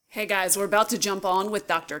Hey guys, we're about to jump on with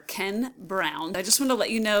Dr. Ken Brown. I just want to let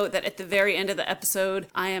you know that at the very end of the episode,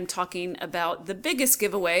 I am talking about the biggest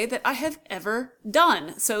giveaway that I have ever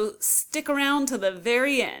done. So stick around to the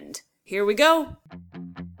very end. Here we go.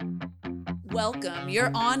 Welcome.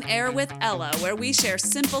 You're on air with Ella, where we share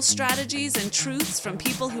simple strategies and truths from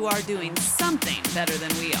people who are doing something better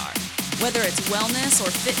than we are. Whether it's wellness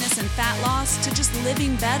or fitness and fat loss, to just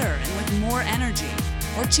living better and with more energy,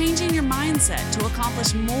 or changing your mindset to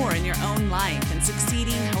accomplish more in your own life and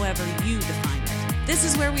succeeding however you define it. This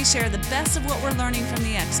is where we share the best of what we're learning from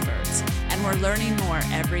the experts, and we're learning more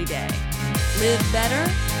every day. Live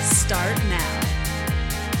better, start now.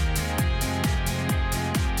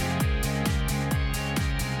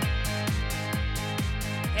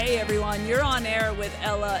 Hey everyone, you're on air with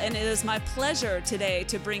Ella, and it is my pleasure today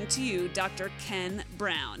to bring to you Dr. Ken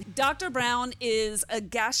Brown. Dr. Brown is a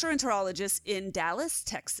gastroenterologist in Dallas,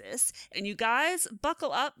 Texas, and you guys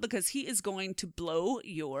buckle up because he is going to blow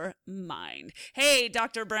your mind. Hey,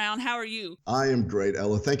 Dr. Brown, how are you? I am great,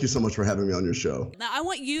 Ella. Thank you so much for having me on your show. Now, I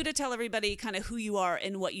want you to tell everybody kind of who you are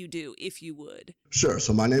and what you do, if you would. Sure.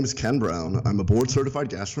 So my name is Ken Brown. I'm a board-certified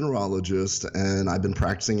gastroenterologist, and I've been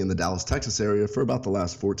practicing in the Dallas, Texas area for about the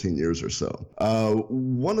last 14 years or so.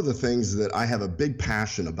 One of the things that I have a big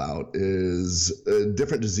passion about is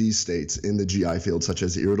different disease states in the GI field, such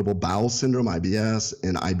as irritable bowel syndrome, IBS,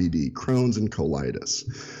 and IBD, Crohn's and colitis.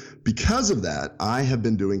 Because of that, I have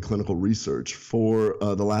been doing clinical research for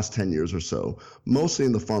the last 10 years or so, mostly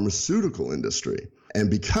in the pharmaceutical industry. And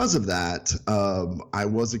because of that, I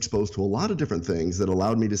was exposed to a lot of different things that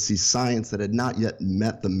allowed me to see science that had not yet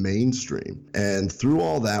met the mainstream. And through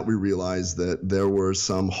all that, we realized that there were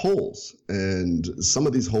some holes, and some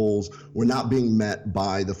of these holes were not being met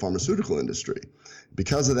by the pharmaceutical industry.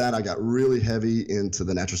 Because of that, I got really heavy into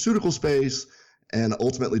the nutraceutical space and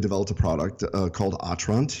ultimately developed a product called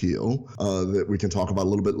Atrantil that we can talk about a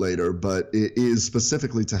little bit later, but it is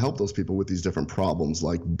specifically to help those people with these different problems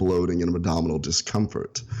like bloating and abdominal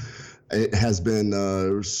discomfort. It has been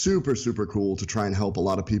super, super cool to try and help a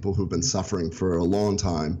lot of people who've been suffering for a long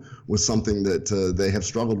time with something that they have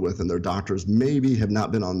struggled with, and their doctors maybe have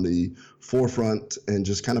not been on the forefront and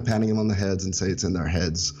just kind of patting them on the heads and say it's in their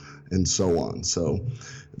heads and so on. So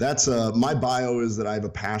that's my bio is that I have a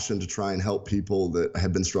passion to try and help people that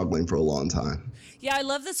have been struggling for a long time. Yeah, I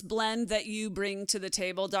love this blend that you bring to the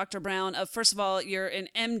table, Dr. Brown. First of all, you're an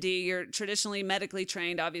MD. You're traditionally medically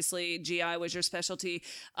trained. Obviously, GI was your specialty.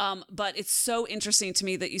 But it's so interesting to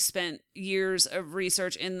me that you spent years of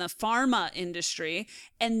research in the pharma industry,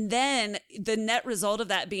 and then the net result of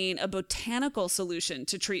that being a botanical solution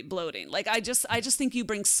to treat bloating. Like, I just think you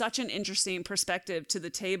bring such an interesting perspective to the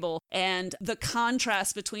table, and the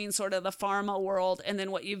contrast between sort of the pharma world and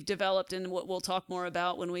then what you've developed and what we'll talk more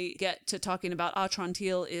about when we get to talking about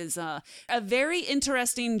Atrantil is a very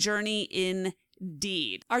interesting journey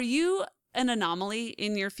indeed. Are you an anomaly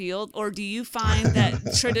in your field, or do you find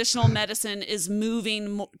that traditional medicine is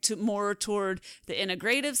moving more toward the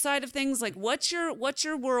integrative side of things? Like, what's your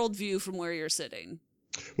worldview from where you're sitting?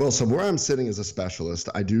 Well, so where I'm sitting as a specialist,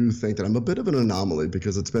 I do think that I'm a bit of an anomaly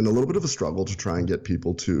because it's been a little bit of a struggle to try and get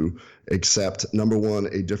people to accept, number one,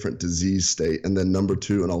 a different disease state, and then number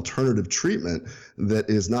two, an alternative treatment that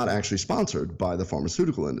is not actually sponsored by the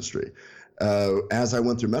pharmaceutical industry. As I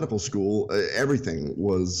went through medical school, everything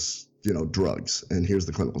was, drugs. And here's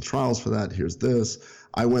the clinical trials for that. Here's this.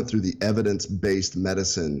 I went through the evidence-based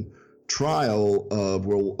medicine trial of,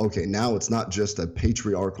 well, okay, now it's not just a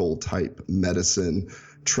patriarchal type medicine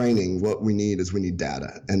training. What we need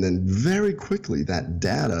data. And then very quickly that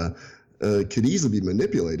data could easily be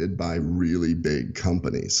manipulated by really big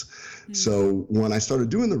companies. Mm-hmm. So when I started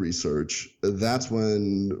doing the research, that's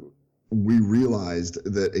when we realized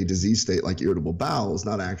that a disease state like irritable bowel is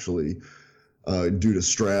not actually due to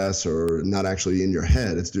stress or not actually in your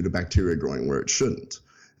head. It's due to bacteria growing where it shouldn't.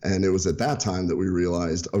 And it was at that time that we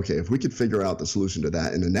realized, okay, if we could figure out the solution to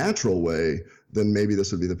that in a natural way, then maybe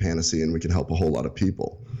this would be the panacea and we can help a whole lot of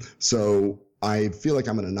people. So I feel like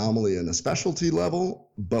I'm an anomaly in a specialty level,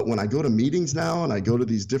 but when I go to meetings now and I go to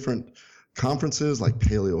these different conferences like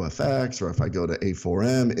PaleoFX, or if I go to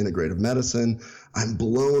A4M, Integrative Medicine, I'm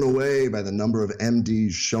blown away by the number of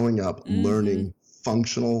MDs showing up, learning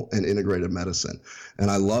functional and integrative medicine.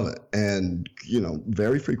 And I love it. And,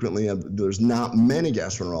 very frequently, there's not many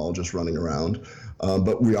gastroenterologists running around,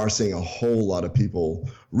 but we are seeing a whole lot of people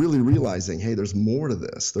really realizing, hey, there's more to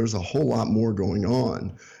this. There's a whole lot more going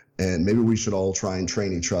on. And maybe we should all try and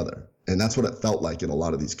train each other. And that's what it felt like at a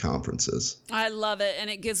lot of these conferences. I love it, and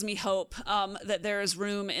it gives me hope that there is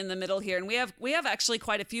room in the middle here. And we have actually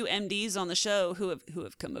quite a few MDs on the show who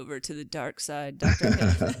have come over to the dark side, Dr.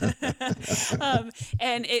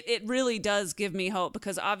 And it really does give me hope,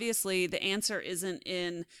 because obviously the answer isn't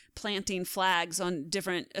in planting flags on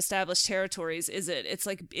different established territories, is it? It's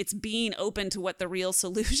like it's being open to what the real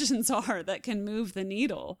solutions are that can move the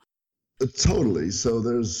needle. Totally. So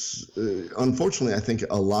there's, unfortunately, I think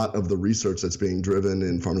a lot of the research that's being driven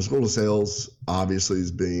in pharmaceutical sales obviously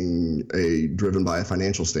is being driven by a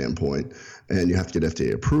financial standpoint, and you have to get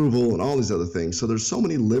FDA approval and all these other things. So there's so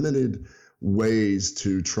many limited ways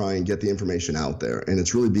to try and get the information out there, and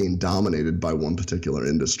it's really being dominated by one particular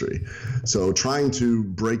industry. So trying to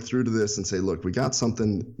break through to this and say, look, we got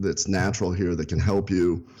something that's natural here that can help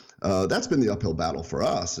you. That's been the uphill battle for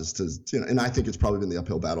us, and I think it's probably been the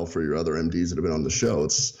uphill battle for your other MDs that have been on the show.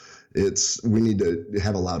 We need to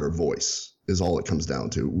have a louder voice is all it comes down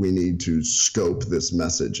to. We need to scope this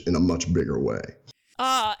message in a much bigger way.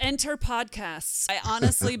 Enter podcasts. I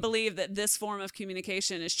honestly believe that this form of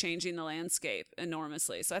communication is changing the landscape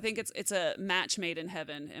enormously. So I think it's a match made in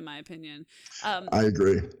heaven, in my opinion. I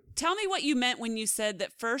agree. Tell me what you meant when you said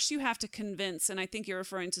that first you have to convince, and I think you're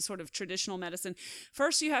referring to sort of traditional medicine,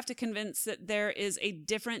 first you have to convince that there is a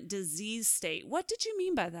different disease state. What did you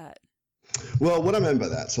mean by that? Well, what I meant by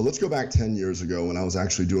that, so let's go back 10 years ago when I was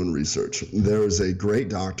actually doing research. There was a great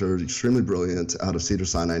doctor, extremely brilliant, out of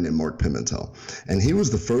Cedars-Sinai named Mark Pimentel. And he was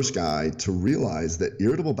the first guy to realize that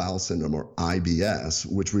irritable bowel syndrome, or IBS,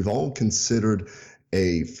 which we've all considered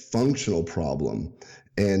a functional problem,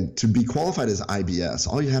 and to be qualified as IBS,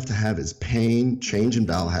 all you have to have is pain, change in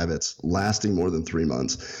bowel habits lasting more than 3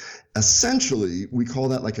 months. Essentially, we call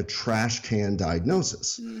that like a trash can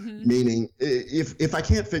diagnosis, meaning if I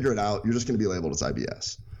can't figure it out, you're just going to be labeled as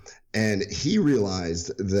IBS. And he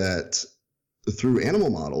realized that through animal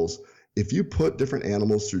models, if you put different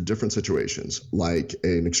animals through different situations, like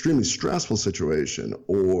an extremely stressful situation,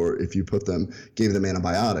 or if you gave them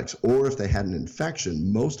antibiotics, or if they had an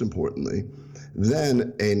infection, most importantly,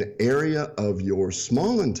 then an area of your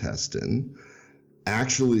small intestine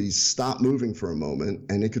actually stop moving for a moment,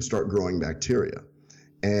 and it could start growing bacteria.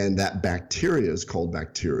 And that bacteria is called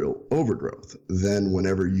bacterial overgrowth. Then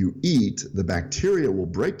whenever you eat, the bacteria will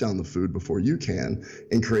break down the food before you can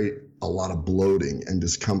and create a lot of bloating and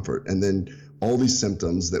discomfort. And then all these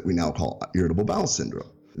symptoms that we now call irritable bowel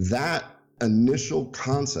syndrome. That initial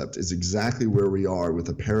concept is exactly where we are with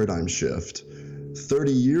a paradigm shift.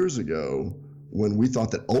 30 years ago, when we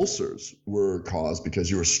thought that ulcers were caused because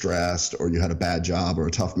you were stressed or you had a bad job or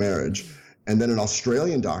a tough marriage. And then an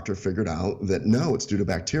Australian doctor figured out that no, it's due to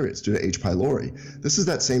bacteria, it's due to H. pylori. This is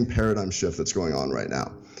that same paradigm shift that's going on right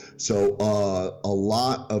now. So a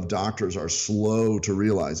lot of doctors are slow to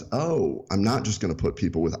realize, oh, I'm not just going to put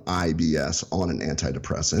people with IBS on an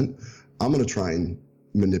antidepressant. I'm going to try and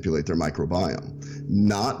manipulate their microbiome.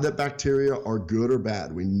 Not that bacteria are good or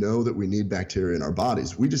bad. We know that we need bacteria in our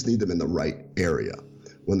bodies. We just need them in the right area.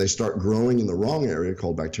 When they start growing in the wrong area,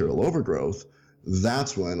 called bacterial overgrowth,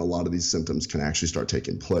 that's when a lot of these symptoms can actually start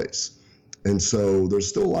taking place. And so there's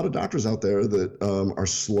still a lot of doctors out there that are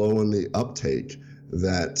slow in the uptake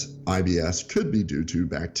that IBS could be due to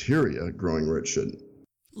bacteria growing where it shouldn't.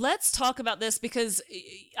 Let's talk about this, because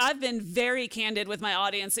I've been very candid with my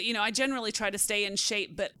audience that, I generally try to stay in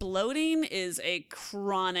shape, but bloating is a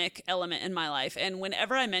chronic element in my life. And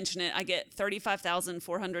whenever I mention it, I get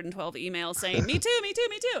 35,412 emails saying, me too, me too,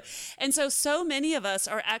 me too. And so many of us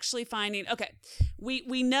are actually finding, okay,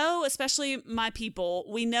 we know, especially my people,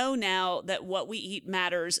 we know now that what we eat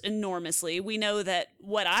matters enormously. We know that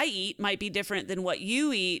what I eat might be different than what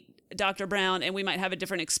you eat, Dr. Brown, and we might have a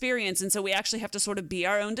different experience. And so we actually have to sort of be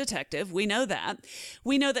our own detective. We know that.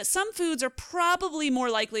 We know that some foods are probably more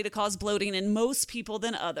likely to cause bloating in most people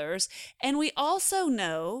than others. And we also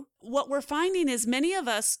know what we're finding is many of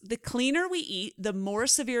us, the cleaner we eat, the more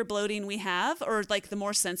severe bloating we have, or like the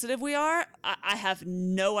more sensitive we are. I have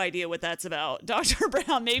no idea what that's about. Dr.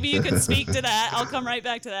 Brown, maybe you can speak to that. I'll come right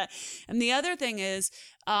back to that. And the other thing is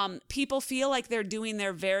people feel like they're doing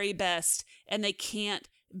their very best and they can't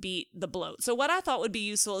beat the bloat. So what I thought would be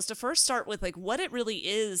useful is to first start with like what it really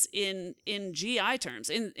is in GI terms,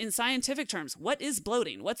 in scientific terms. What is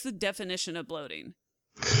bloating? What's the definition of bloating?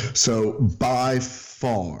 So by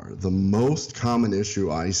far, the most common issue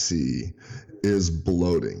I see is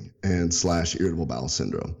bloating and / irritable bowel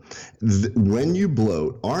syndrome. When you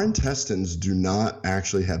bloat, our intestines do not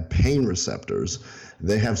actually have pain receptors.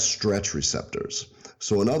 They have stretch receptors.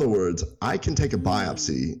 So in other words, I can take a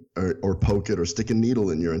biopsy or poke it or stick a needle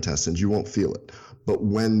in your intestines. You won't feel it. But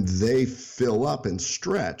when they fill up and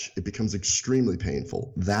stretch, it becomes extremely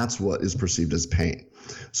painful. That's what is perceived as pain.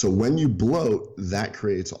 So when you bloat, that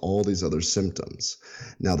creates all these other symptoms.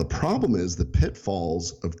 Now, the problem is the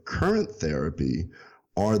pitfalls of current therapy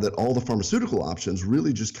are that all the pharmaceutical options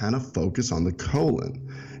really just kind of focus on the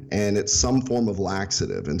colon, and it's some form of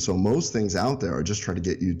laxative. And so most things out there are just trying to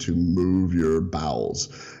get you to move your bowels.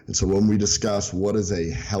 And so when we discuss what is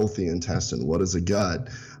a healthy intestine, what is a gut,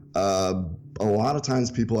 a lot of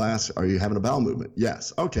times people ask, are you having a bowel movement?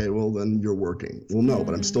 Yes. Okay, well, then you're working. Well, no,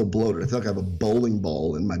 but I'm still bloated. I feel like I have a bowling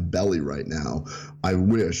ball in my belly right now. I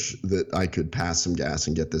wish that I could pass some gas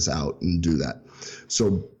and get this out and do that.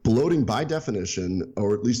 So bloating by definition,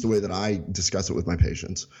 or at least the way that I discuss it with my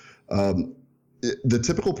patients, the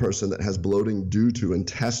typical person that has bloating due to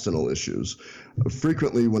intestinal issues,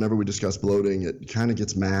 frequently whenever we discuss bloating, it kind of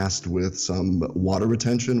gets masked with some water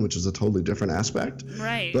retention, which is a totally different aspect.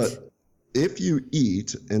 Right. But if you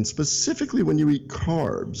eat, and specifically when you eat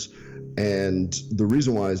carbs, and the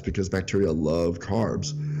reason why is because bacteria love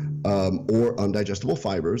carbs, or undigestible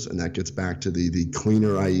fibers, and that gets back to the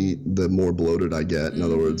cleaner I eat, the more bloated I get. In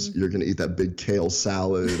other words, you're going to eat that big kale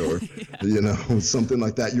salad or, something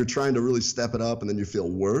like that. You're trying to really step it up, and then you feel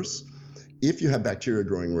worse. If you have bacteria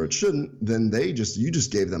growing where it shouldn't, then you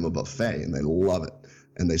just gave them a buffet, and they love it.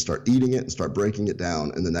 And they start eating it and start breaking it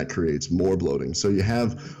down, and then that creates more bloating. So you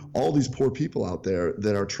have all these poor people out there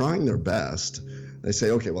that are trying their best. They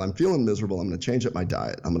say, okay, well, I'm feeling miserable. I'm going to change up my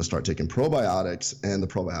diet. I'm going to start taking probiotics, and the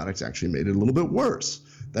probiotics actually made it a little bit worse.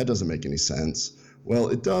 That doesn't make any sense. Well,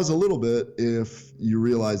 it does a little bit if you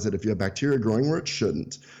realize that if you have bacteria growing where it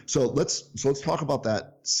shouldn't. So let's talk about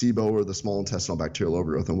that SIBO, or the small intestinal bacterial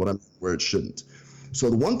overgrowth, and where it shouldn't. So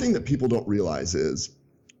the one thing that people don't realize is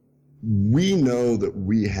we know that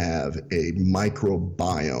we have a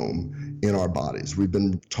microbiome in our bodies. We've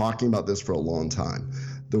been talking about this for a long time.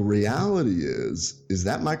 The reality is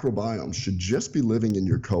that microbiome should just be living in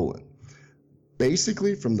your colon.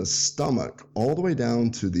 Basically, from the stomach all the way down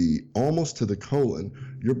to almost to the colon,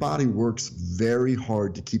 your body works very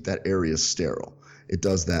hard to keep that area sterile. It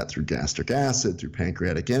does that through gastric acid, through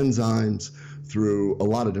pancreatic enzymes, through a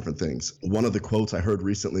lot of different things. One of the quotes I heard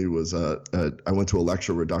recently was, I went to a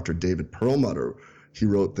lecture where Dr. David Perlmutter, he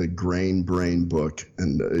wrote the Grain Brain book,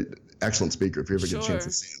 and excellent speaker if you ever get a chance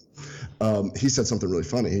to see him. He said something really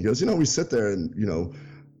funny. He goes, we sit there and,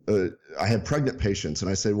 I have pregnant patients, and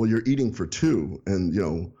I say, well, you're eating for 2,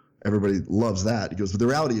 and, everybody loves that. He goes, but the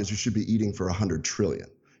reality is you should be eating for 100 trillion.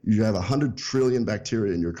 You have 100 trillion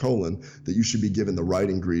bacteria in your colon that you should be given the right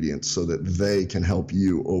ingredients so that they can help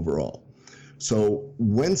you overall. So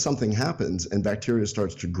when something happens and bacteria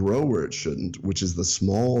starts to grow where it shouldn't, which is the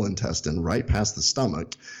small intestine right past the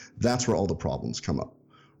stomach, that's where all the problems come up.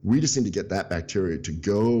 We just need to get that bacteria to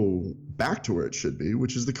go back to where it should be,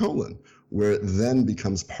 which is the colon, where it then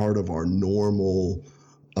becomes part of our normal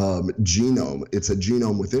genome. It's a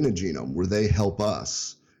genome within a genome where they help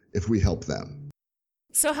us if we help them.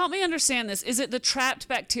 So help me understand this. Is it the trapped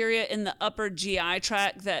bacteria in the upper GI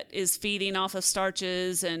tract that is feeding off of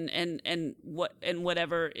starches and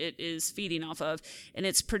whatever it is feeding off of, and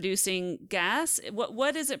it's producing gas?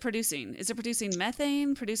 What is it producing? Is it producing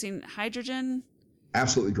methane, producing hydrogen?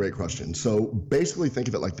 Absolutely great question. So basically think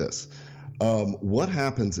of it like this. What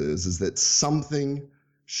happens is that something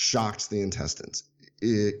shocks the intestines.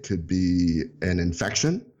 It could be an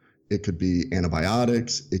infection. It could be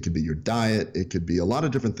antibiotics. It could be your diet. It could be a lot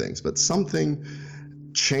of different things, but something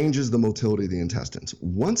changes the motility of the intestines.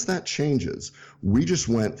 Once that changes, we just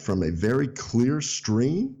went from a very clear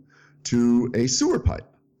stream to a sewer pipe,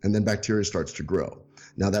 and then bacteria starts to grow.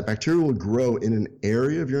 Now that bacteria will grow in an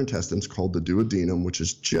area of your intestines called the duodenum, which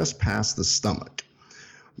is just past the stomach.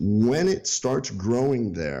 When it starts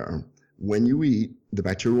growing there, when you eat, the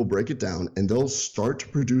bacteria will break it down and they'll start to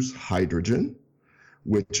produce hydrogen,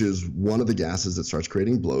 which is one of the gases that starts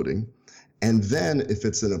creating bloating. And then if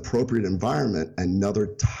it's an appropriate environment, another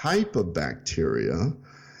type of bacteria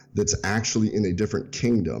that's actually in a different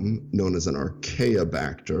kingdom known as an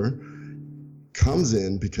Archaeobacter comes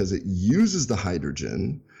in because it uses the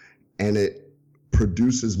hydrogen and it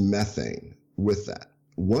produces methane with that.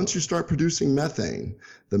 Once you start producing methane,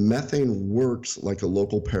 the methane works like a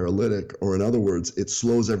local paralytic, or in other words, it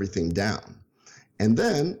slows everything down. And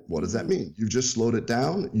then what does that mean? You've just slowed it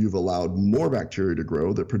down. You've allowed more bacteria to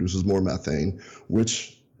grow that produces more methane,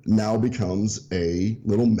 which now becomes a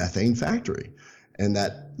little methane factory. And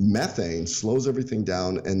that methane slows everything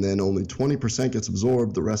down, and then only 20% gets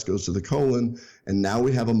absorbed. The rest goes to the colon. And now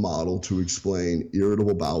we have a model to explain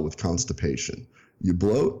irritable bowel with constipation. You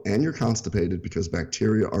bloat and you're constipated because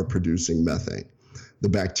bacteria are producing methane. The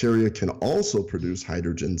bacteria can also produce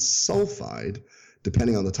hydrogen sulfide,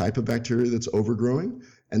 depending on the type of bacteria that's overgrowing,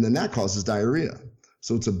 and then that causes diarrhea.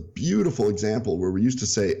 So it's a beautiful example where we used to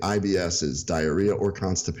say IBS is diarrhea or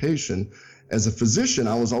constipation. As a physician,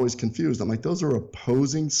 I was always confused. I'm like, those are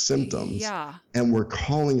opposing symptoms, and we're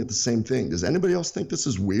calling it the same thing. Does anybody else think this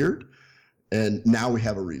is weird? And now we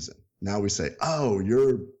have a reason. Now we say, oh,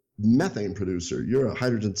 you're a methane producer. You're a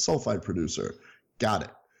hydrogen sulfide producer. Got it.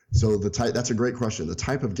 So that's a great question. The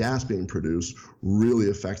type of gas being produced really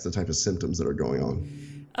affects the type of symptoms that are going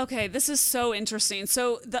on. Okay, this is so interesting.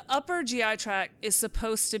 So the upper GI tract is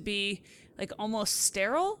supposed to be like almost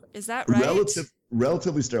sterile. Is that right?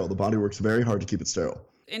 Relatively sterile. The body works very hard to keep it sterile.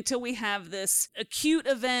 Until we have this acute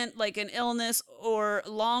event like an illness or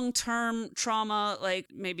long-term trauma, like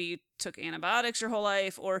maybe you took antibiotics your whole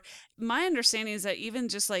life, or my understanding is that even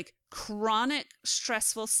just like chronic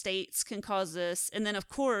stressful states can cause this. And then of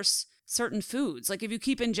course, certain foods, like if you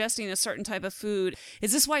keep ingesting a certain type of food,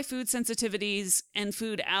 is this why food sensitivities and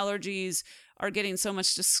food allergies are getting so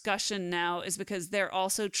much discussion now, is because they're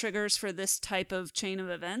also triggers for this type of chain of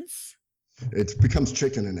events? It becomes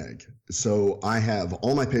chicken and egg. So I have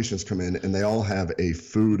all my patients come in and they all have a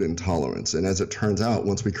food intolerance. And as it turns out,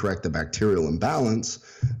 once we correct the bacterial imbalance,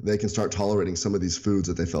 they can start tolerating some of these foods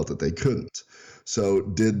that they felt that they couldn't. So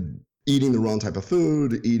did eating the wrong type of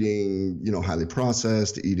food, eating, highly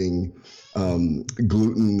processed, eating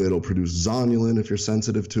gluten that'll produce zonulin if you're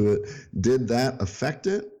sensitive to it, did that affect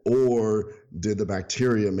it? Or did the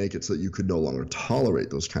bacteria make it so that you could no longer tolerate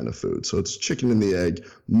those kind of foods? So it's chicken and the egg.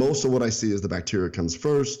 Most of what I see is the bacteria comes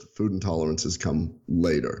first, food intolerances come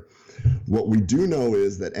later. What we do know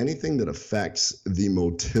is that anything that affects the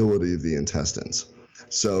motility of the intestines.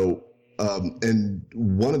 So, and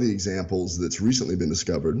one of the examples that's recently been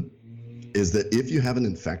discovered is that if you have an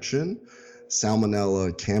infection,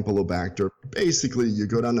 Salmonella, Campylobacter, basically you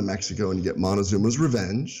go down to Mexico and you get Montezuma's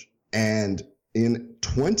revenge, and in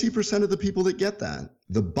 20% of the people that get that,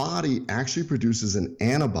 the body actually produces an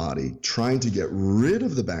antibody trying to get rid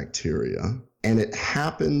of the bacteria, and it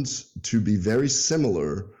happens to be very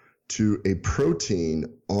similar to a protein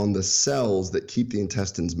on the cells that keep the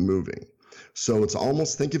intestines moving. So it's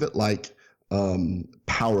almost, think of it like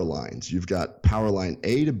power lines. You've got power line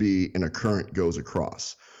A to B and a current goes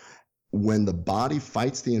across. When the body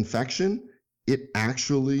fights the infection, it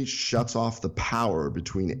actually shuts off the power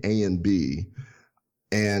between A and B,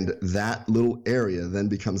 and that little area then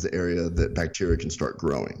becomes the area that bacteria can start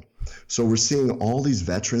growing. So we're seeing all these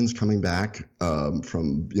veterans coming back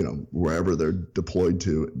from wherever they're deployed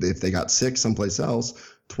to. If they got sick someplace else,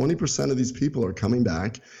 20% of these people are coming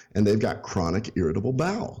back and they've got chronic irritable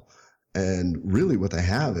bowel. And really what they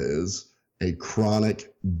have is a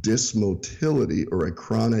chronic dysmotility or a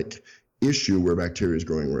chronic issue where bacteria is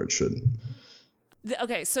growing where it shouldn't.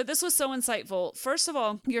 Okay, so this was so insightful. First of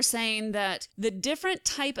all, you're saying that the different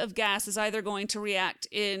type of gas is either going to react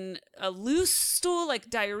in a loose stool, like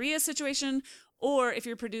diarrhea situation, or if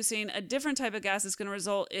you're producing a different type of gas, it's going to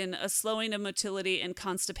result in a slowing of motility and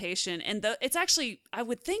constipation. And it's actually, I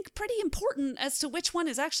would think, pretty important as to which one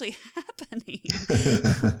is actually happening.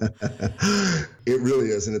 It really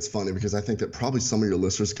is. And it's funny because I think that probably some of your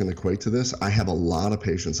listeners can equate to this. I have a lot of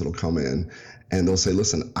patients that'll come in and they'll say,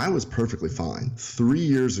 listen, I was perfectly fine. 3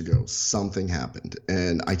 years ago, something happened.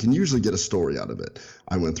 And I can usually get a story out of it.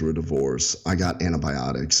 I went through a divorce. I got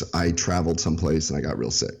antibiotics. I traveled someplace and I got real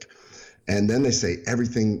sick. And then they say,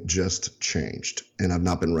 everything just changed and I've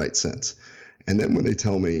not been right since. And then when they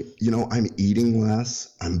tell me, I'm eating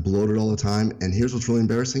less, I'm bloated all the time, and here's what's really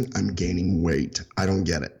embarrassing, I'm gaining weight. I don't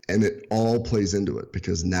get it. And it all plays into it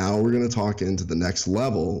because now we're going to talk into the next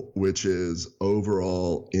level, which is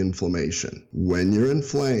overall inflammation. When you're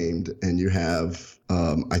inflamed and you have,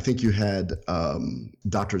 I think you had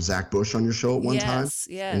Dr. Zach Bush on your show at one time.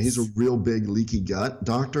 Yes. And he's a real big leaky gut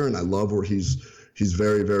doctor, and I love where he's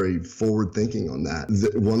very, very forward thinking on that.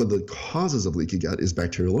 One of the causes of leaky gut is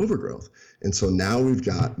bacterial overgrowth. And so now we've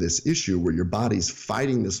got this issue where your body's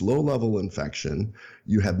fighting this low level infection.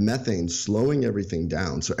 You have methane slowing everything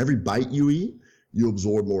down. So every bite you eat, you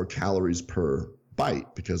absorb more calories per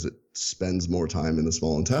bite because it spends more time in the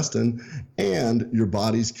small intestine, and your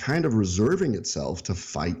body's kind of reserving itself to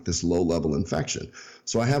fight this low level infection.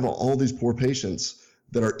 So I have all these poor patients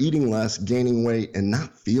that are eating less, gaining weight, and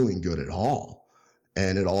not feeling good at all.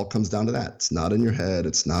 And it all comes down to that. It's not in your head.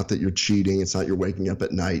 It's not that you're cheating. It's not you're waking up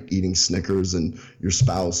at night eating Snickers and your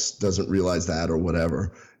spouse doesn't realize that or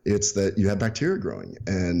whatever. It's that you have bacteria growing,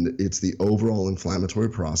 and it's the overall inflammatory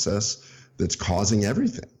process that's causing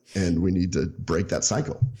everything. and we need to break that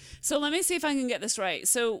cycle. So let me see if I can get this right.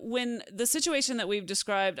 So when the situation that we've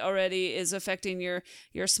described already is affecting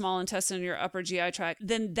your small intestine, your upper GI tract,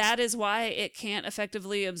 then that is why it can't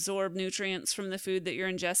effectively absorb nutrients from the food that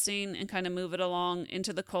you're ingesting and kind of move it along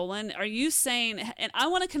into the colon. Are you saying, and I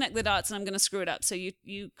want to connect the dots and I'm going to screw it up, so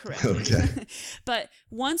you correct me. Okay. But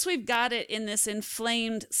once we've got it in this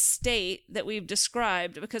inflamed state that we've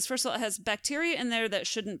described, because first of all, it has bacteria in there that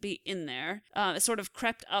shouldn't be in there. It sort of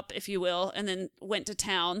crept up, if you will, and then went to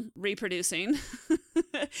town reproducing.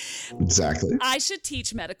 Exactly. I should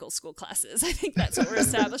teach medical school classes. I think that's what we're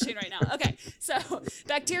establishing right now. Okay, so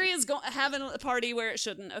bacteria is having a party where it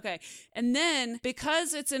shouldn't. Okay, and then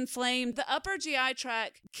because it's inflamed, the upper GI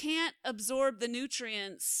tract can't absorb the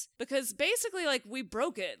nutrients because basically, like, we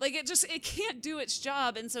broke it. Like, it can't do its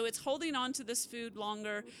job, and so it's holding on to this food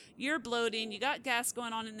longer. You're bloating. You got gas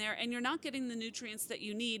going on in there, and you're not getting the nutrients that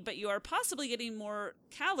you need, but you are possibly getting more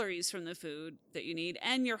calories from the food that you need,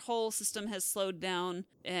 and your whole system has slowed down.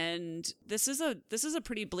 And this is a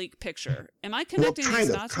pretty bleak picture. Am I connecting these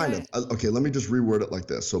dots right? Okay, let me just reword it like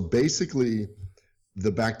this. So basically,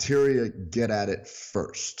 the bacteria get at it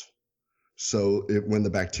first. So when the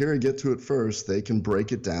bacteria get to it first, they can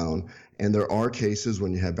break it down. And there are cases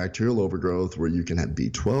when you have bacterial overgrowth where you can have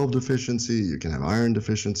B12 deficiency, you can have iron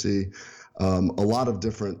deficiency, a lot of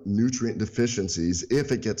different nutrient deficiencies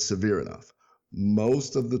if it gets severe enough.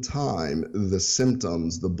 Most of the time, the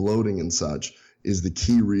symptoms, the bloating and such, is the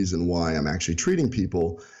key reason why I'm actually treating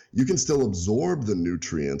people. You can still absorb the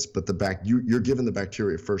nutrients, but you're giving the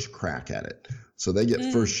bacteria first crack at it. So they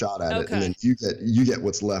get first shot at it, and then you get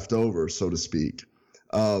what's left over, so to speak.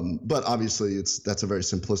 But obviously, that's a very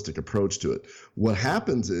simplistic approach to it. What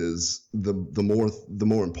happens is the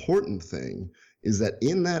more important thing is that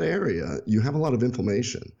in that area you have a lot of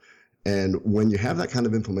inflammation. And when you have that kind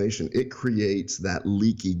of inflammation, it creates that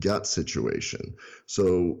leaky gut situation.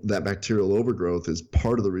 So that bacterial overgrowth is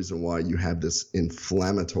part of the reason why you have this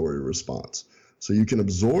inflammatory response. So you can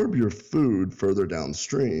absorb your food further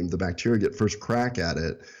downstream, the bacteria get first crack at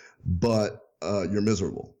it, but you're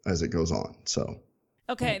miserable as it goes on. So.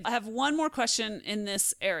 Okay, I have one more question in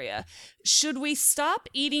this area. Should we stop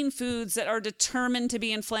eating foods that are determined to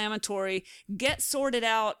be inflammatory, get sorted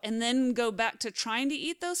out, and then go back to trying to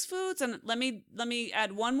eat those foods? And let me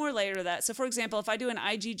add one more layer to that. So for example, if I do an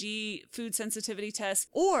IgG food sensitivity test,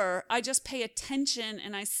 or I just pay attention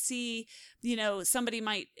and I see, somebody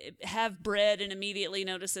might have bread and immediately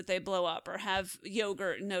notice that they blow up, or have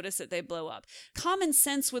yogurt and notice that they blow up. Common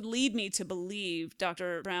sense would lead me to believe,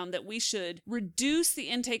 Dr. Brown, that we should reduce the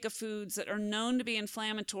intake of foods that are known to be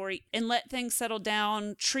inflammatory and let things settle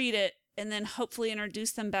down, treat it, and then hopefully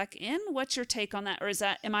introduce them back in. What's your take on that? Or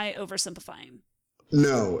am I oversimplifying?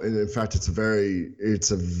 No, and in fact, it's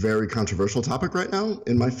a very controversial topic right now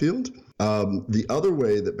in my field. The other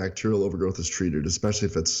way that bacterial overgrowth is treated, especially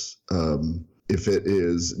if it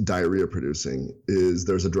is diarrhea producing, is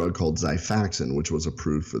there's a drug called Xifaxan, which was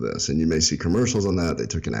approved for this. And you may see commercials on that. They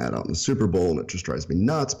took an ad out in the Super Bowl, and it just drives me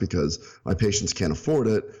nuts because my patients can't afford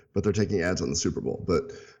it, but they're taking ads on the Super Bowl.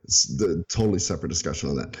 But it's the totally separate discussion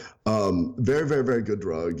on that. Very, very, very good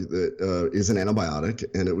drug that is an antibiotic,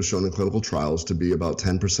 and it was shown in clinical trials to be about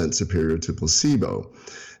 10% superior to placebo.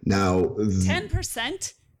 Now,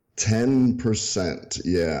 10%? 10%,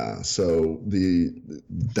 yeah. So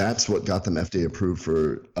that's what got them FDA approved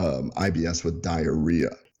for IBS with diarrhea.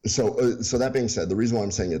 So that being said, the reason why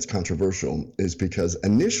I'm saying it's controversial is because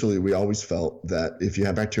initially we always felt that if you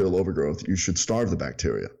have bacterial overgrowth, you should starve the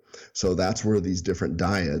bacteria. So that's where these different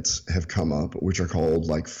diets have come up, which are called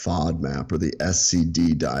like FODMAP or the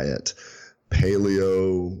SCD diet,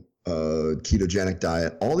 paleo, ketogenic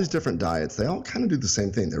diet, all these different diets, they all kind of do the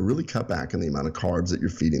same thing. They really cut back on the amount of carbs that you're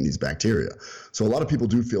feeding these bacteria. So a lot of people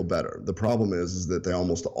do feel better. The problem is that they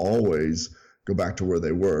almost always go back to where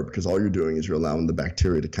they were because all you're doing is you're allowing the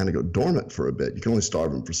bacteria to kind of go dormant for a bit. You can only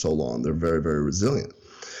starve them for so long. They're very, very resilient.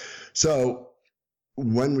 So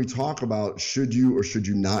when we talk about should you or should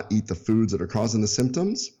you not eat the foods that are causing the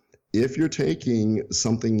symptoms, if you're taking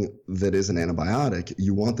something that is an antibiotic,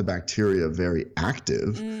 you want the bacteria very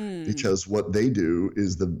active because what they do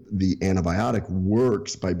is the antibiotic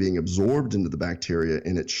works by being absorbed into the bacteria,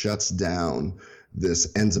 and it shuts down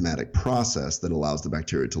this enzymatic process that allows the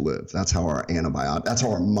bacteria to live. That's how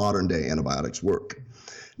our modern day antibiotics work.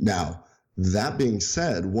 Now, that being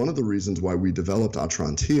said, one of the reasons why we developed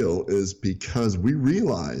Atrantil is because we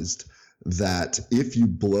realized that if you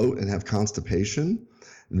bloat and have constipation,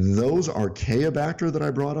 those Archaeobacter that I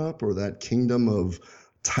brought up, or that kingdom of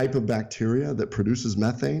type of bacteria that produces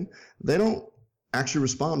methane, they don't actually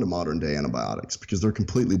respond to modern day antibiotics because they're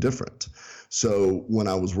completely different. So when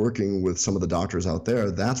I was working with some of the doctors out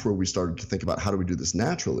there, that's where we started to think about how do we do this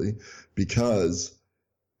naturally, because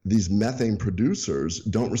these methane producers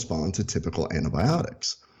don't respond to typical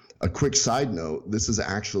antibiotics. A quick side note, this is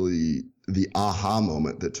actually the aha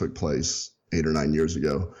moment that took place 8 or 9 years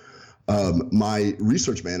ago. My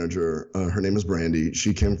research manager, her name is Brandy.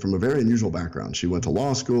 She came from a very unusual background. She went to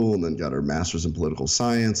law school and then got her master's in political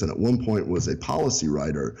science, and at one point was a policy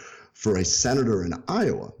writer for a senator in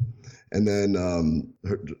Iowa. And then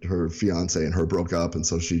her fiance and her broke up, and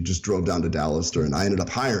so she just drove down to Dallas, and I ended up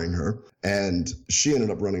hiring her, and she ended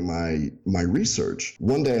up running my research.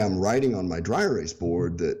 One day I'm writing on my dry erase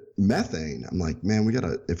board that methane, I'm like, man,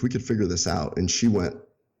 if we could figure this out. And she went,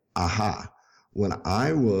 aha. When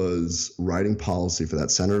I was writing policy for that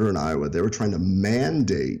senator in Iowa, they were trying to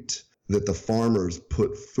mandate that the farmers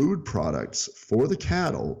put food products for the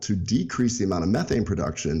cattle to decrease the amount of methane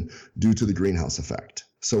production due to the greenhouse effect.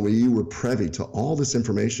 So we were privy to all this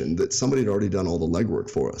information that somebody had already done all the legwork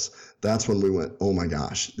for us. That's when we went, oh my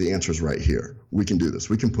gosh, the answer is right here. We can do this.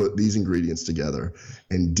 We can put these ingredients together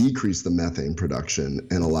and decrease the methane production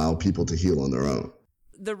and allow people to heal on their own.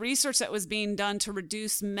 The research that was being done to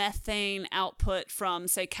reduce methane output from,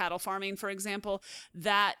 say, cattle farming, for example,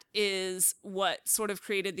 that is what sort of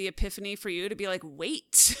created the epiphany for you to be like,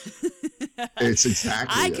 wait, it's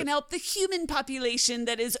exactly I can help the human population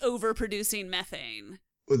that is overproducing methane.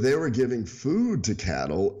 They were giving food to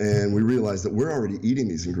cattle, and we realized that we're already eating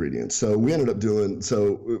these ingredients. So we ended up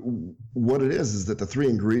what it is that the 3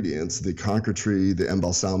 ingredients, the Conquer-Tree, the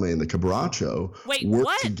Embalsame, and the Quebracho,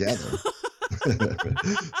 work together.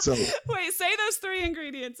 So wait, say those 3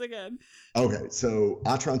 ingredients again. Okay, so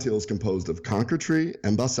Atrantil is composed of Conquer-Tree,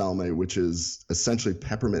 Embalsame, which is essentially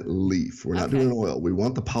peppermint leaf. We're not doing oil. We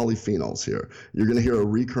want the polyphenols here. You're going to hear a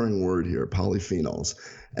recurring word here, polyphenols.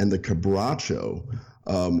 And the Quebracho,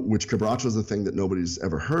 which Quebracho is a thing that nobody's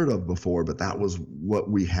ever heard of before, but that was what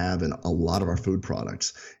we have in a lot of our food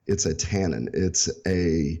products. It's a tannin. It's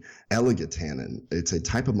a elegant tannin. It's a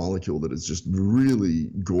type of molecule that is just really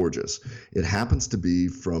gorgeous. It happens to be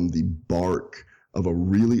from the bark of a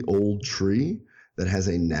really old tree that has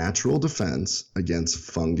a natural defense against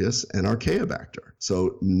fungus and Archaeobacter.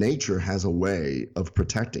 So nature has a way of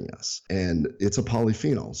protecting us, and it's a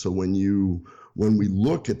polyphenol. So when we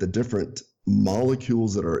look at the different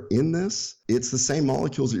molecules that are in this, it's the same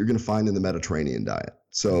molecules that you're going to find in the Mediterranean diet.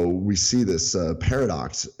 So we see this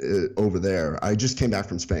paradox over there. I just came back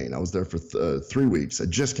from Spain. I was there for 3 weeks. I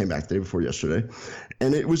just came back the day before yesterday.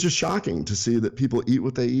 And it was just shocking to see that people eat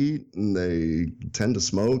what they eat, and they tend to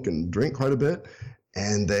smoke and drink quite a bit,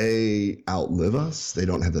 and they outlive us. They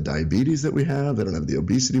don't have the diabetes that we have. They don't have the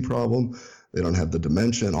obesity problem. They don't have the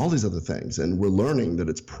dementia and all these other things. And we're learning that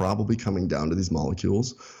it's probably coming down to these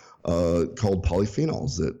molecules called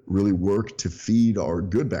polyphenols that really work to feed our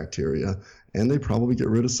good bacteria, and they probably get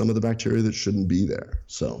rid of some of the bacteria that shouldn't be there.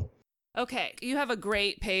 So. Okay, you have a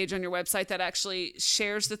great page on your website that actually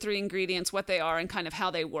shares the 3 ingredients, what they are, and kind of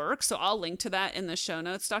how they work. So I'll link to that in the show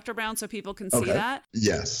notes, Dr. Brown, so people can see that.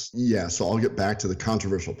 Yes. Yeah. So I'll get back to the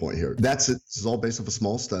controversial point here. That's it. This is all based off a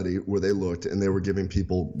small study where they looked and they were giving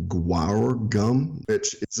people guar gum,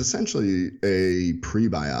 which is essentially a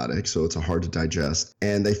prebiotic. So it's hard to digest.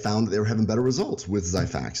 And they found that they were having better results with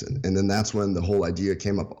Xifaxan. And then that's when the whole idea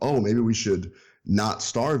came up, oh, maybe we should not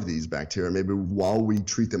starve these bacteria, maybe while we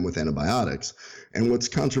treat them with antibiotics. And what's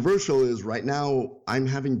controversial is right now I'm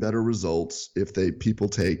having better results if people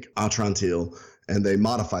take Atrantil and they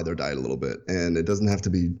modify their diet a little bit. And it doesn't have to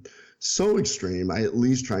be so extreme. I at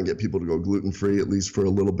least try and get people to go gluten-free, at least for a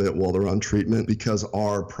little bit while they're on treatment, because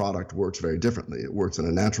our product works very differently. It works in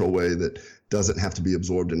a natural way that doesn't have to be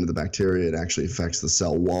absorbed into the bacteria. It actually affects the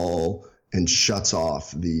cell wall and shuts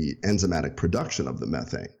off the enzymatic production of the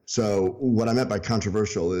methane. So what I meant by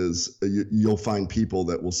controversial is you'll find people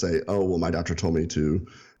that will say, oh, well, my doctor told me to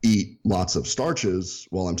eat lots of starches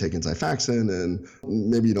while I'm taking Xifaxan, and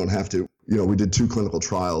maybe you don't have to. We did 2 clinical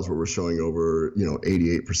trials where we're showing over,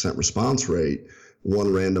 88% response rate, one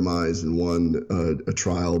randomized and one a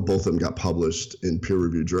trial. Both of them got published in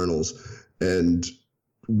peer-reviewed journals. And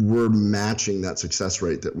we're matching that success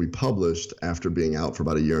rate that we published after being out for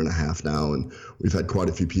about 1.5 years now. And we've had quite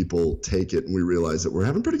a few people take it, and we realize that we're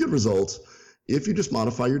having pretty good results. If you just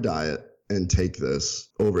modify your diet and take this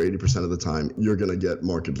over 80% of the time, you're going to get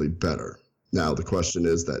markedly better. Now, the question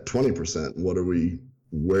is that 20%, where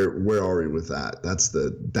are we with that?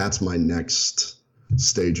 That's my next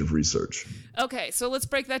stage of research. Okay, so let's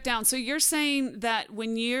break that down. So you're saying that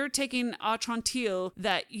when you're taking Atrantil,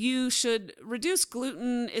 that you should reduce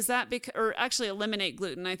gluten. Is that or actually eliminate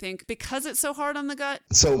gluten, I think, because it's so hard on the gut?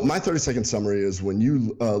 So my 30-second summary is when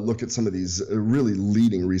you look at some of these really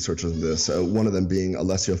leading researchers in this, one of them being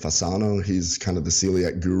Alessio Fasano. He's kind of the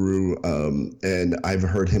celiac guru, and I've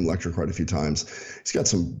heard him lecture quite a few times. He's got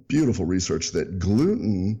some beautiful research that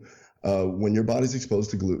gluten, when your body's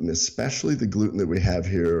exposed to gluten, especially the gluten that we have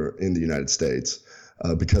here in the United States,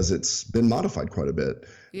 because it's been modified quite a bit,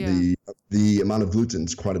 the amount of gluten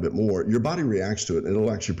is quite a bit more. Your body reacts to it, and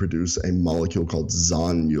it'll actually produce a molecule called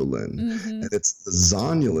zonulin. And it's the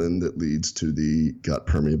zonulin that leads to the gut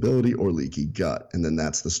permeability or leaky gut, and then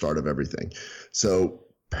that's the start of everything. So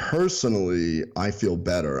personally, I feel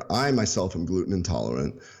better. I myself am gluten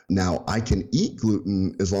intolerant. Now, I can eat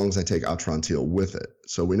gluten as long as I take Atrantil with it.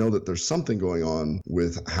 So we know that there's something going on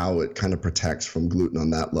with how it kind of protects from gluten on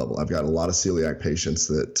that level. I've got a lot of celiac patients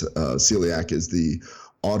that celiac is the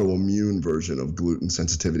autoimmune version of gluten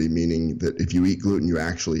sensitivity, meaning that if you eat gluten, you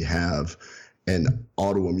actually have an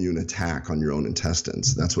autoimmune attack on your own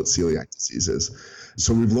intestines. That's what celiac disease is.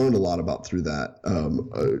 So we've learned a lot about through that,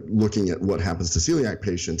 looking at what happens to celiac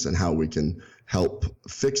patients and how we can help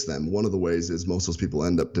fix them. One of the ways is most of those people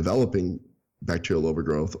end up developing bacterial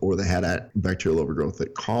overgrowth, or they had a bacterial overgrowth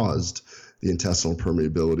that caused the intestinal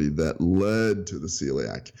permeability that led to the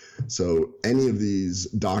celiac. So any of these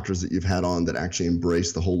doctors that you've had on that actually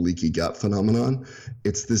embrace the whole leaky gut phenomenon,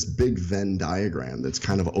 it's this big Venn diagram that's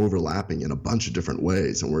kind of overlapping in a bunch of different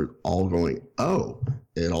ways. And we're all going, oh,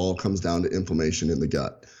 it all comes down to inflammation in the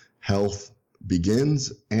gut. Health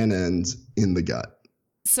begins and ends in the gut.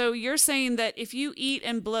 So you're saying that if you eat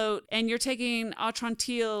and bloat and you're taking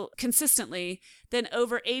Atrantil consistently, then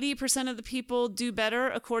over 80% of the people do better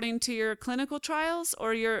according to your clinical trials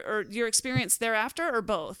or your experience thereafter, or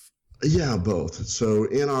both? Yeah, both. So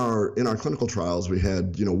in our clinical trials, we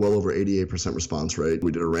had, well over 88% response rate.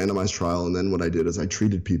 We did a randomized trial, and then what I did is I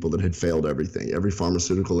treated people that had failed everything, every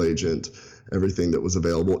pharmaceutical agent, everything that was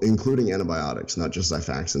available, including antibiotics, not just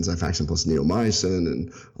Xifaxan plus neomycin,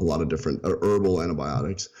 and a lot of different herbal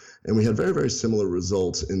antibiotics. And we had very, very similar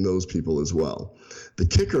results in those people as well. The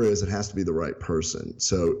kicker is it has to be the right person.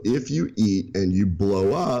 So if you eat and you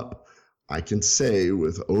blow up, I can say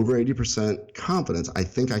with over 80% confidence, I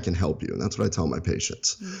think I can help you. And that's what I tell my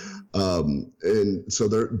patients. And so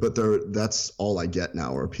that's all I get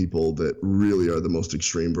now are people that really are the most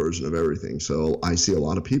extreme version of everything. So I see a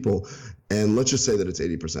lot of people, and let's just say that it's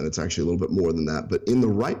 80%. It's actually a little bit more than that. But in the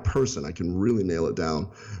right person, I can really nail it down.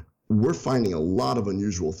 We're finding a lot of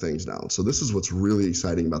unusual things now. So this is what's really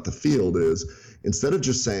exciting about the field is instead of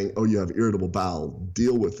just saying, oh, you have irritable bowel,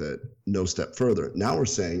 deal with it, no step further. Now we're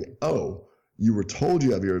saying, oh, you were told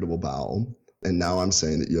you have irritable bowel, and now I'm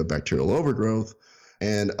saying that you have bacterial overgrowth.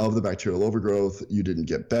 And of the bacterial overgrowth, you didn't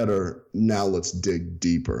get better. Now let's dig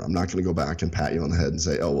deeper. I'm not going to go back and pat you on the head and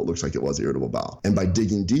say, oh, well, it looks like it was irritable bowel. And by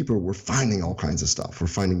digging deeper, we're finding all kinds of stuff. We're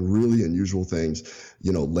finding really unusual things,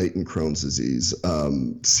 latent Crohn's disease,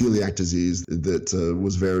 celiac disease that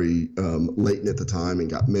was very latent at the time and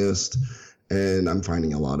got missed. And I'm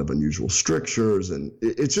finding a lot of unusual strictures. And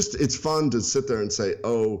it's fun to sit there and say,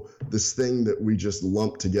 oh, this thing that we just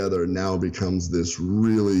lumped together now becomes this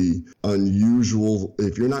really unusual.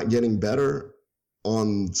 If you're not getting better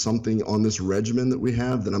on something on this regimen that we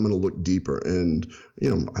have, then I'm going to look deeper. And,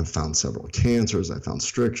 I've found several cancers. I found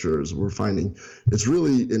strictures. We're finding it's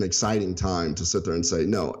really an exciting time to sit there and say,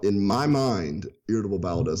 no, in my mind, irritable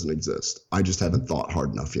bowel doesn't exist. I just haven't thought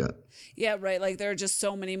hard enough yet. Yeah, right. Like there are just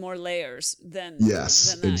so many more layers than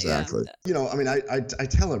yes, than that. Exactly. Yeah. I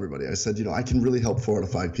tell everybody, I said, I can really help 4 out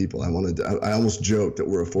of 5 people. I almost joke that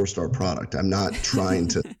we're a 4-star product. I'm not trying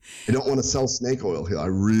to, I don't want to sell snake oil here. I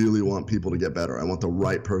really want people to get better. I want the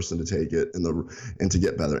right person to take it and to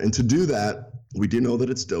get better. And to do that, we do know that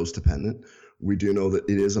it's dose dependent. We do know that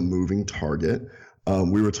it is a moving target.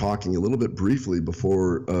 We were talking a little bit briefly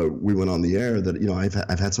before we went on the air that,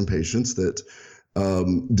 I've had some patients that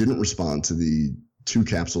didn't respond to the 2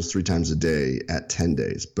 capsules 3 times a day at 10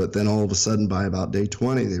 days. But then all of a sudden by about day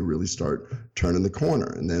 20, they really start turning the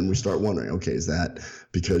corner. And then we start wondering, okay, is that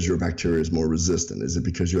because your bacteria is more resistant? Is it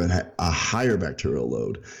because you had a higher bacterial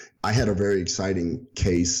load? I had a very exciting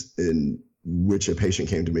case in which a patient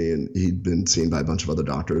came to me and he'd been seen by a bunch of other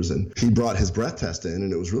doctors, and he brought his breath test in,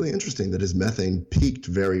 and it was really interesting that his methane peaked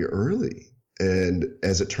very early. And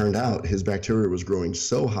as it turned out, his bacteria was growing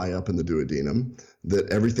so high up in the duodenum that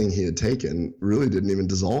everything he had taken really didn't even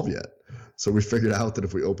dissolve yet. So we figured out that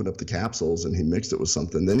if we opened up the capsules and he mixed it with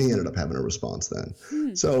something, then he ended up having a response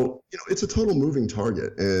then. So, it's a total moving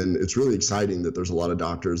target. And it's really exciting that there's a lot of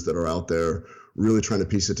doctors that are out there really trying to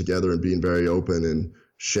piece it together and being very open and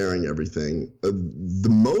sharing everything. The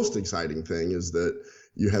most exciting thing is that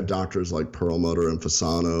you have doctors like Perlmutter and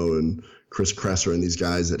Fasano and Chris Kresser and these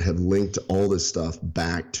guys that have linked all this stuff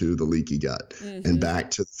back to the leaky gut and back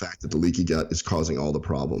to the fact that the leaky gut is causing all the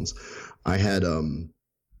problems. I had,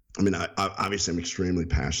 I obviously I'm extremely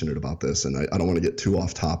passionate about this, and I don't want to get too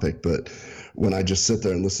off topic, but when I just sit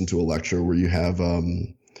there and listen to a lecture where you have,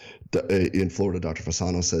 in Florida, Dr.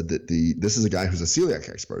 Fasano said that this is a guy who's a celiac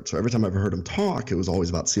expert. So every time I ever heard him talk, it was always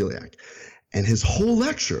about celiac. And his whole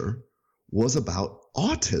lecture was about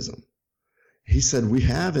autism. He said, we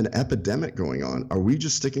have an epidemic going on. Are we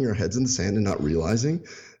just sticking our heads in the sand and not realizing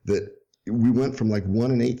that we went from like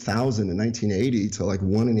 1 in 8,000 in 1980 to like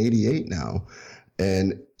 1 in 88 now?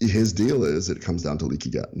 And his deal is it comes down to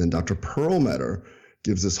leaky gut. And then Dr. Perlmutter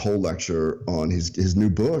gives this whole lecture on his new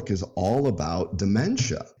book is all about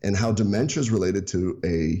dementia and how dementia is related to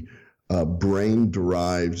a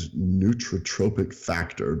brain-derived neurotrophic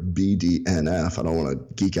factor, BDNF. I don't want to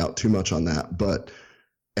geek out too much on that, but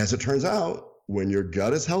as it turns out, when your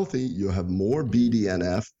gut is healthy, you'll have more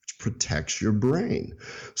BDNF, which protects your brain.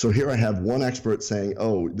 So here I have one expert saying,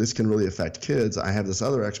 oh, this can really affect kids. I have this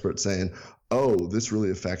other expert saying, oh, this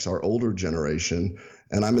really affects our older generation.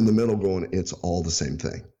 And I'm in the middle going, it's all the same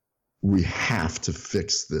thing. We have to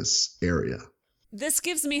fix this area. This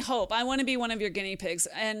gives me hope. I want to be one of your guinea pigs.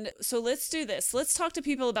 And so let's do this. Let's talk to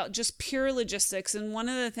people about just pure logistics. And one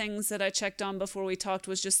of the things that I checked on before we talked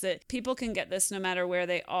was just that people can get this no matter where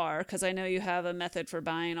they are, because I know you have a method for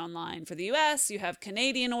buying online for the US, you have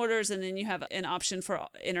Canadian orders, and then you have an option for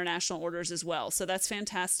international orders as well. So that's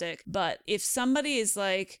fantastic. But if somebody is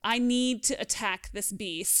like, I need to attack this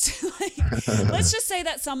beast, let's just say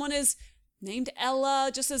that someone is named Ella,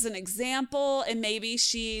 just as an example, and maybe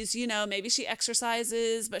she's, maybe she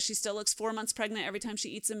exercises, but she still looks 4 months pregnant every time she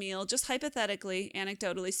eats a meal, just hypothetically,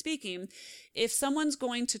 anecdotally speaking. If someone's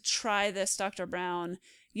going to try this, Dr. Brown,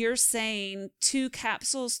 you're saying 2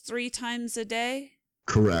 capsules 3 times a day?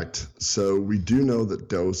 Correct. So we do know that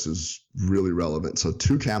dose is really relevant. So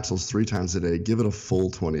 2 capsules 3 times a day, give it a full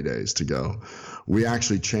 20 days to go. We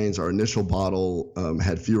actually changed our initial bottle,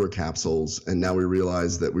 had fewer capsules, and now we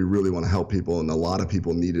realize that we really want to help people, and a lot of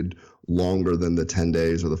people needed longer than the 10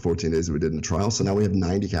 days or the 14 days that we did in the trial. So now we have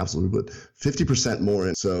 90 capsules. We put 50% more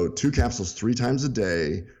in. So 2 capsules 3 times a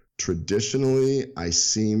day. Traditionally, I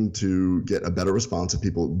seem to get a better response if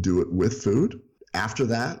people do it with food. After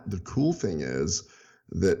that, the cool thing is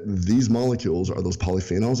that these molecules are those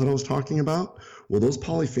polyphenols that I was talking about. Well, those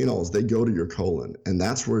polyphenols, they go to your colon, and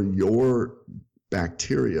that's where your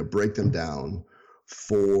bacteria break them down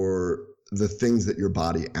for the things that your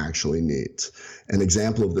body actually needs. An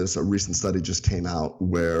example of this, a recent study just came out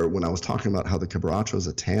where when I was talking about how the quebracho is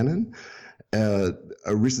a tannin, a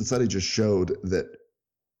recent study just showed that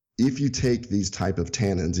if you take these type of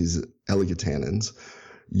tannins, these elegotannins,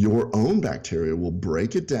 your own bacteria will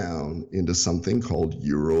break it down into something called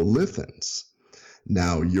urolithins.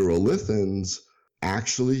 Now, urolithins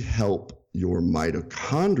actually help your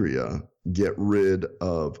mitochondria get rid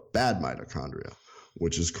of bad mitochondria,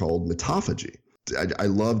 which is called mitophagy. I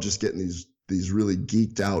love just getting these really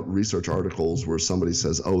geeked out research articles where somebody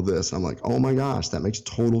says, oh, this. I'm like, oh my gosh, that makes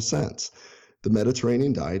total sense. The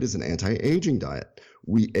Mediterranean diet is an anti-aging diet.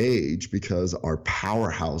 We age because our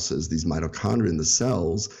powerhouses, these mitochondria in the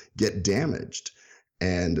cells, get damaged.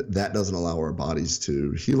 And that doesn't allow our bodies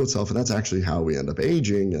to heal itself. And that's actually how we end up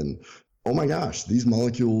aging. And oh my gosh, these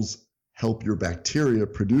molecules help your bacteria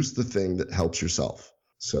produce the thing that helps yourself.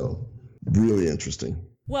 So really interesting.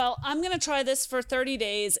 Well, I'm going to try this for 30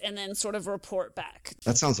 days and then sort of report back.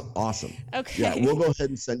 That sounds awesome. Okay. Yeah, we'll go ahead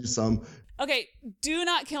and send you some. Okay, do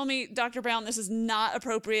not kill me, Dr. Brown. This is not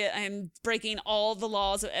appropriate. I am breaking all the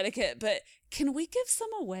laws of etiquette, but can we give some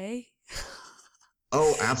away?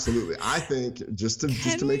 Oh, absolutely. I think just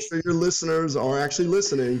to make sure your listeners are actually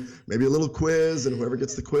listening, maybe a little quiz, and whoever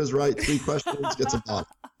gets the quiz right, 3 questions gets a bottle.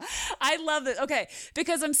 I love it. Okay,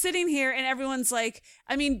 because I'm sitting here and everyone's like,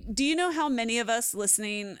 I mean, do you know how many of us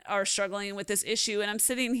listening are struggling with this issue? And I'm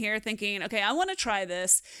sitting here thinking, okay, I want to try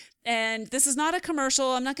this. And this is not a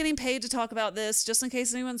commercial. I'm not getting paid to talk about this, just in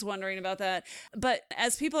case anyone's wondering about that. But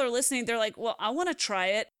as people are listening, they're like, well, I want to try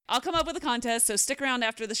it. I'll come up with a contest, so stick around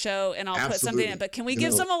after the show and I'll put something in. But can we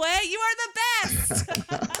give some away? You are the best.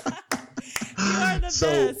 You are the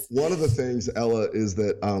best. One of the things, Ella, is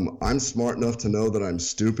that I'm smart enough to know that I'm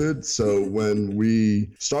stupid. So when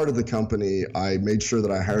we started the company, I made sure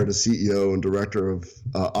that I hired a CEO and director of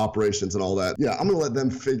operations and all that. Yeah, I'm going to let them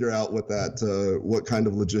figure out what kind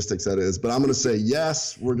of logistics that is. But I'm going to say,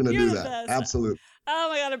 yes, we're going to do that. Best. Absolutely. Oh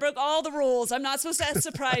my God, I broke all the rules. I'm not supposed to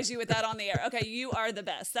surprise you with that on the air. Okay, you are the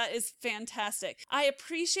best. That is fantastic. I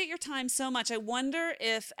appreciate your time so much. I wonder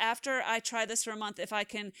if after I try this for a month, if I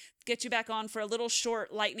can get you back on for a little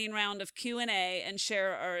short lightning round of Q&A and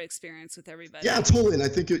share our experience with everybody. Yeah, totally. And I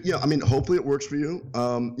think, hopefully it works for you.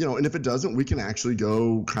 And if it doesn't, we can actually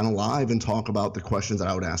go kind of live and talk about the questions that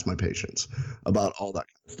I would ask my patients about all that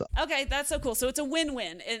kind of stuff. Okay, that's so cool. So it's a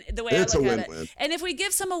win-win in the way I look at it. And if we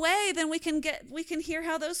give some away, then we can hear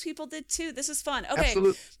how those people did too. This is fun. Okay,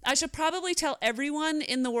 absolutely. I should probably tell everyone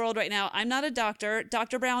in the world right now, I'm not a doctor.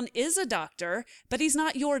 Dr. Brown is a doctor, but he's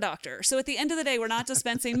not your doctor. So at the end of the day, we're not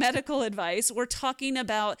dispensing medical advice. We're talking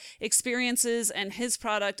about experiences and his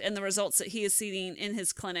product and the results that he is seeing in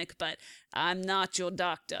his clinic, but I'm not your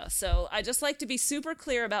doctor. So I just like to be super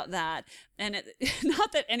clear about that. And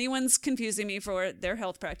not that anyone's confusing me for their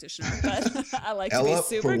health practitioner, but I like Ella, to be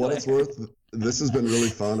super clear. For what it's worth, this has been really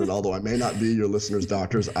fun. And although I may not be your listeners'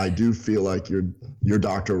 doctors, I do feel like you're your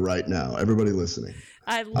doctor right now. Everybody listening.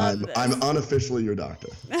 I love this. I'm unofficially your doctor.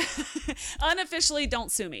 Unofficially,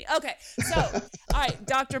 don't sue me. Okay, so, all right,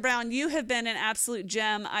 Dr. Brown, you have been an absolute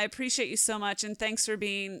gem. I appreciate you so much, and thanks for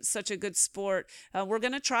being such a good sport. We're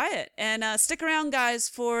going to try it. And stick around, guys,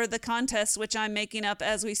 for the contest, which I'm making up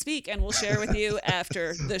as we speak, and we'll share with you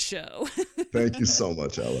after the show. Thank you so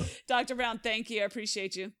much, Ella. Dr. Brown, thank you. I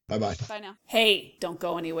appreciate you. Bye-bye. Bye now. Hey, don't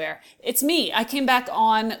go anywhere. It's me. I came back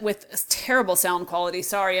on with terrible sound quality.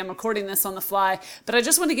 Sorry, I'm recording this on the fly, but I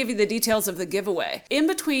just want to give you the details of the giveaway. In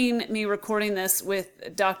between me recording this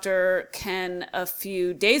with Dr. Ken a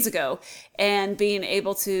few days ago and being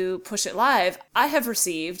able to push it live, I have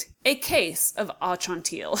received a case of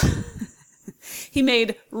Atrantil. He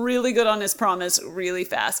made really good on his promise really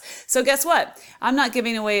fast. So guess what? I'm not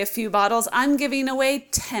giving away a few bottles. I'm giving away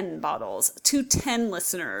 10 bottles to 10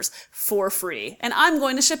 listeners for free. And I'm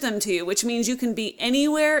going to ship them to you, which means you can be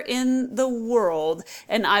anywhere in the world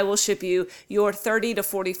and I will ship you your 30 to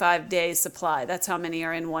 45 days supply. That's how many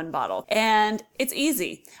are in one bottle. And it's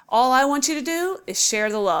easy. All I want you to do is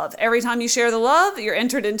share the love. Every time you share the love, you're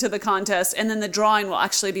entered into the contest, and then the drawing will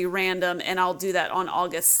actually be random, and I'll do that on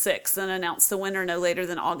August 6th and announce the winner no later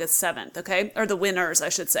than August 7th, okay? Or the winners, I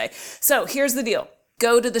should say. So here's the deal.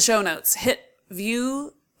 Go to the show notes, hit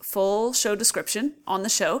view full show description on the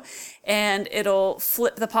show, and it'll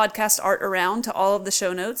flip the podcast art around to all of the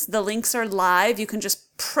show notes. The links are live. You can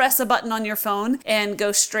just press a button on your phone and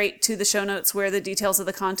go straight to the show notes where the details of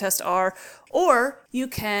the contest are. Or you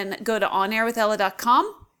can go to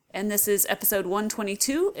onairwithella.com, and this is episode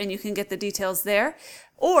 122, and you can get the details there.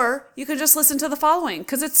 Or you can just listen to the following,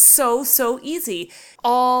 because it's so easy.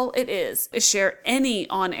 All it is share any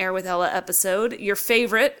On Air with Ella episode, your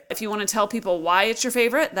favorite. If you want to tell people why it's your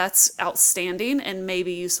favorite, that's outstanding and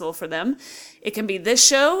maybe useful for them. It can be this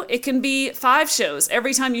show. It can be 5 shows.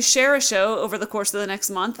 Every time you share a show over the course of the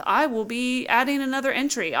next month, I will be adding another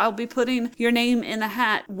entry. I'll be putting your name in the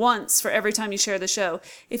hat once for every time you share the show.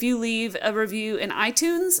 If you leave a review in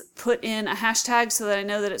iTunes, put in a hashtag so that I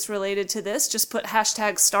know that it's related to this. Just put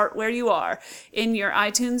hashtag start where you are in your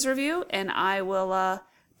iTunes review, and I will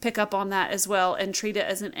pick up on that as well and treat it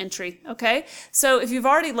as an entry. Okay? So if you've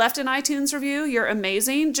already left an iTunes review, you're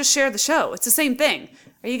amazing. Just share the show. It's the same thing.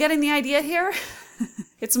 Are you getting the idea here?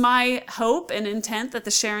 It's my hope and intent that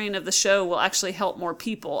the sharing of the show will actually help more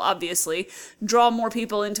people, obviously, draw more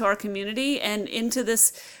people into our community and into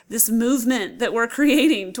this movement that we're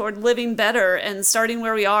creating toward living better and starting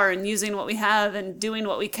where we are and using what we have and doing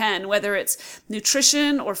what we can, whether it's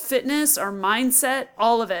nutrition or fitness or mindset,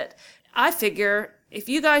 all of it. I figure if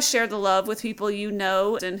you guys share the love with people you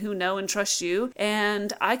know and who know and trust you,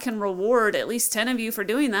 and I can reward at least 10 of you for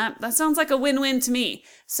doing that, that sounds like a win-win to me.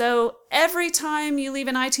 So every time you leave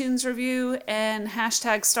an iTunes review and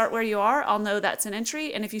hashtag start where you are, I'll know that's an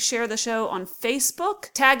entry. And if you share the show on Facebook,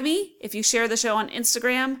 tag me. If you share the show on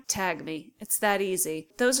Instagram, tag me. It's that easy.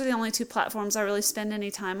 Those are the only 2 platforms I really spend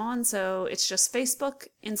any time on. So it's just Facebook,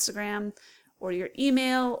 Instagram, or your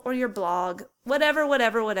email or your blog, whatever.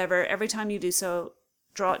 Every time you do so,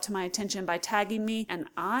 draw it to my attention by tagging me, and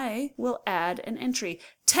I will add an entry.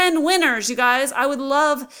 10 winners, you guys. I would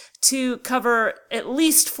love to cover at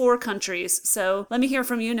least 4 countries. So let me hear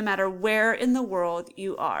from you no matter where in the world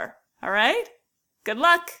you are. All right? Good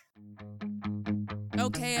luck.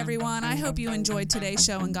 Okay, everyone, I hope you enjoyed today's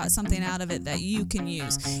show and got something out of it that you can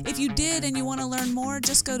use. If you did and you want to learn more,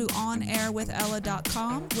 just go to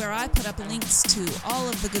onairwithella.com, where I put up links to all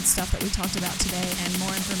of the good stuff that we talked about today and more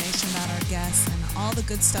information about our guests and all the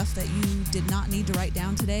good stuff that you did not need to write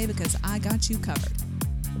down today because I got you covered.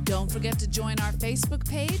 Don't forget to join our Facebook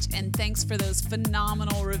page, and thanks for those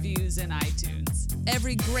phenomenal reviews in iTunes.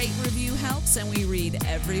 Every great review helps, and we read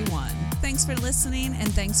every one. Thanks for listening,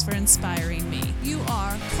 and thanks for inspiring me. You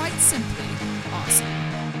are, quite simply,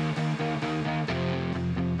 awesome.